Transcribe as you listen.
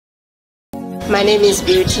My name is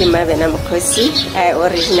Beauty Mkosi. I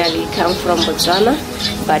originally come from Botswana,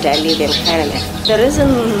 but I live in Canada. The reason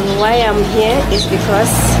why I'm here is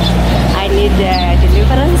because I need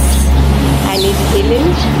deliverance, I need healing,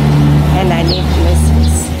 and I need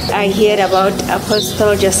blessings. I heard about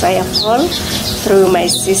Apostle Josiah Paul through my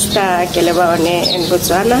sister Kelebone in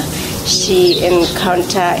Botswana. She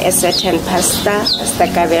encountered a certain pastor, Pastor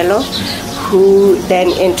Kabelo, who then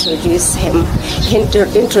introduced her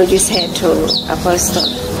to Apostle.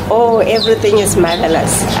 Oh, everything is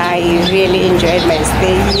marvelous. I really enjoyed my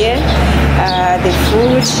stay here. The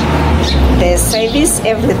food, the service,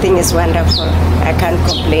 everything is wonderful. I can't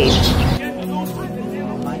complain.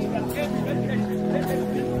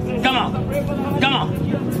 Come on, come on,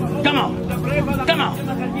 come on, come on,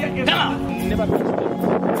 come on.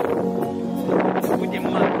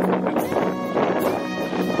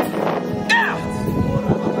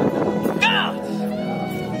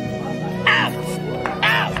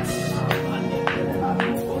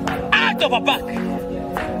 Of a back.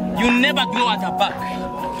 You never grow at a back.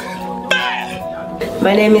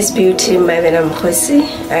 My name is Beauty Mkosi.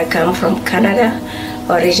 I come from Canada.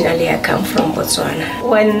 Originally, I come from Botswana.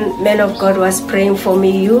 When man of God was praying for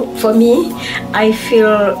me, I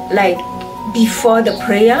feel like before the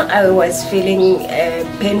prayer, I was feeling a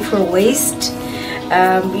painful waist.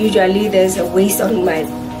 Usually, there's a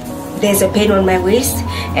pain on my waist,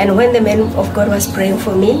 and when the man of God was praying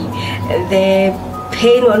for me, the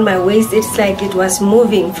pain on my waist, it's like it was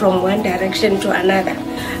moving from one direction to another.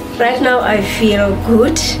 Right now I feel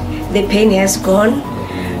good. The pain has gone.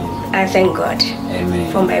 I thank God. Amen.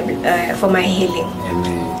 For my healing.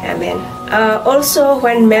 Amen. Also,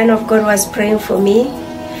 when man of God was praying for me,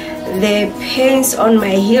 the pains on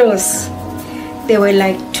my heels, they were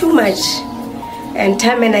like too much. And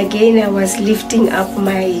time and again I was lifting up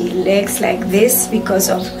my legs like this because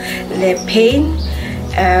of the pain.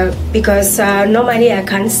 Because normally I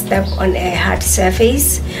can't step on a hard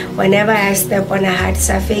surface. Whenever I step on a hard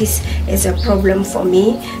surface, it's a problem for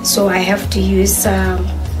me. So I have to use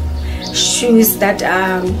shoes that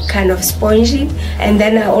are kind of spongy. And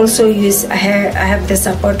then I also I have the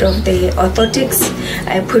support of the orthotics.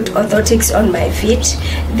 I put orthotics on my feet.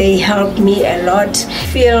 They help me a lot.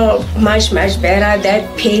 Feel much better.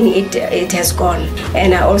 That pain, it has gone.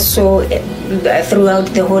 And I also, throughout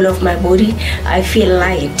the whole of my body, I feel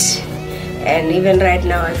light. And even right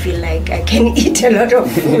now I feel like I can eat a lot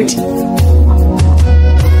of food.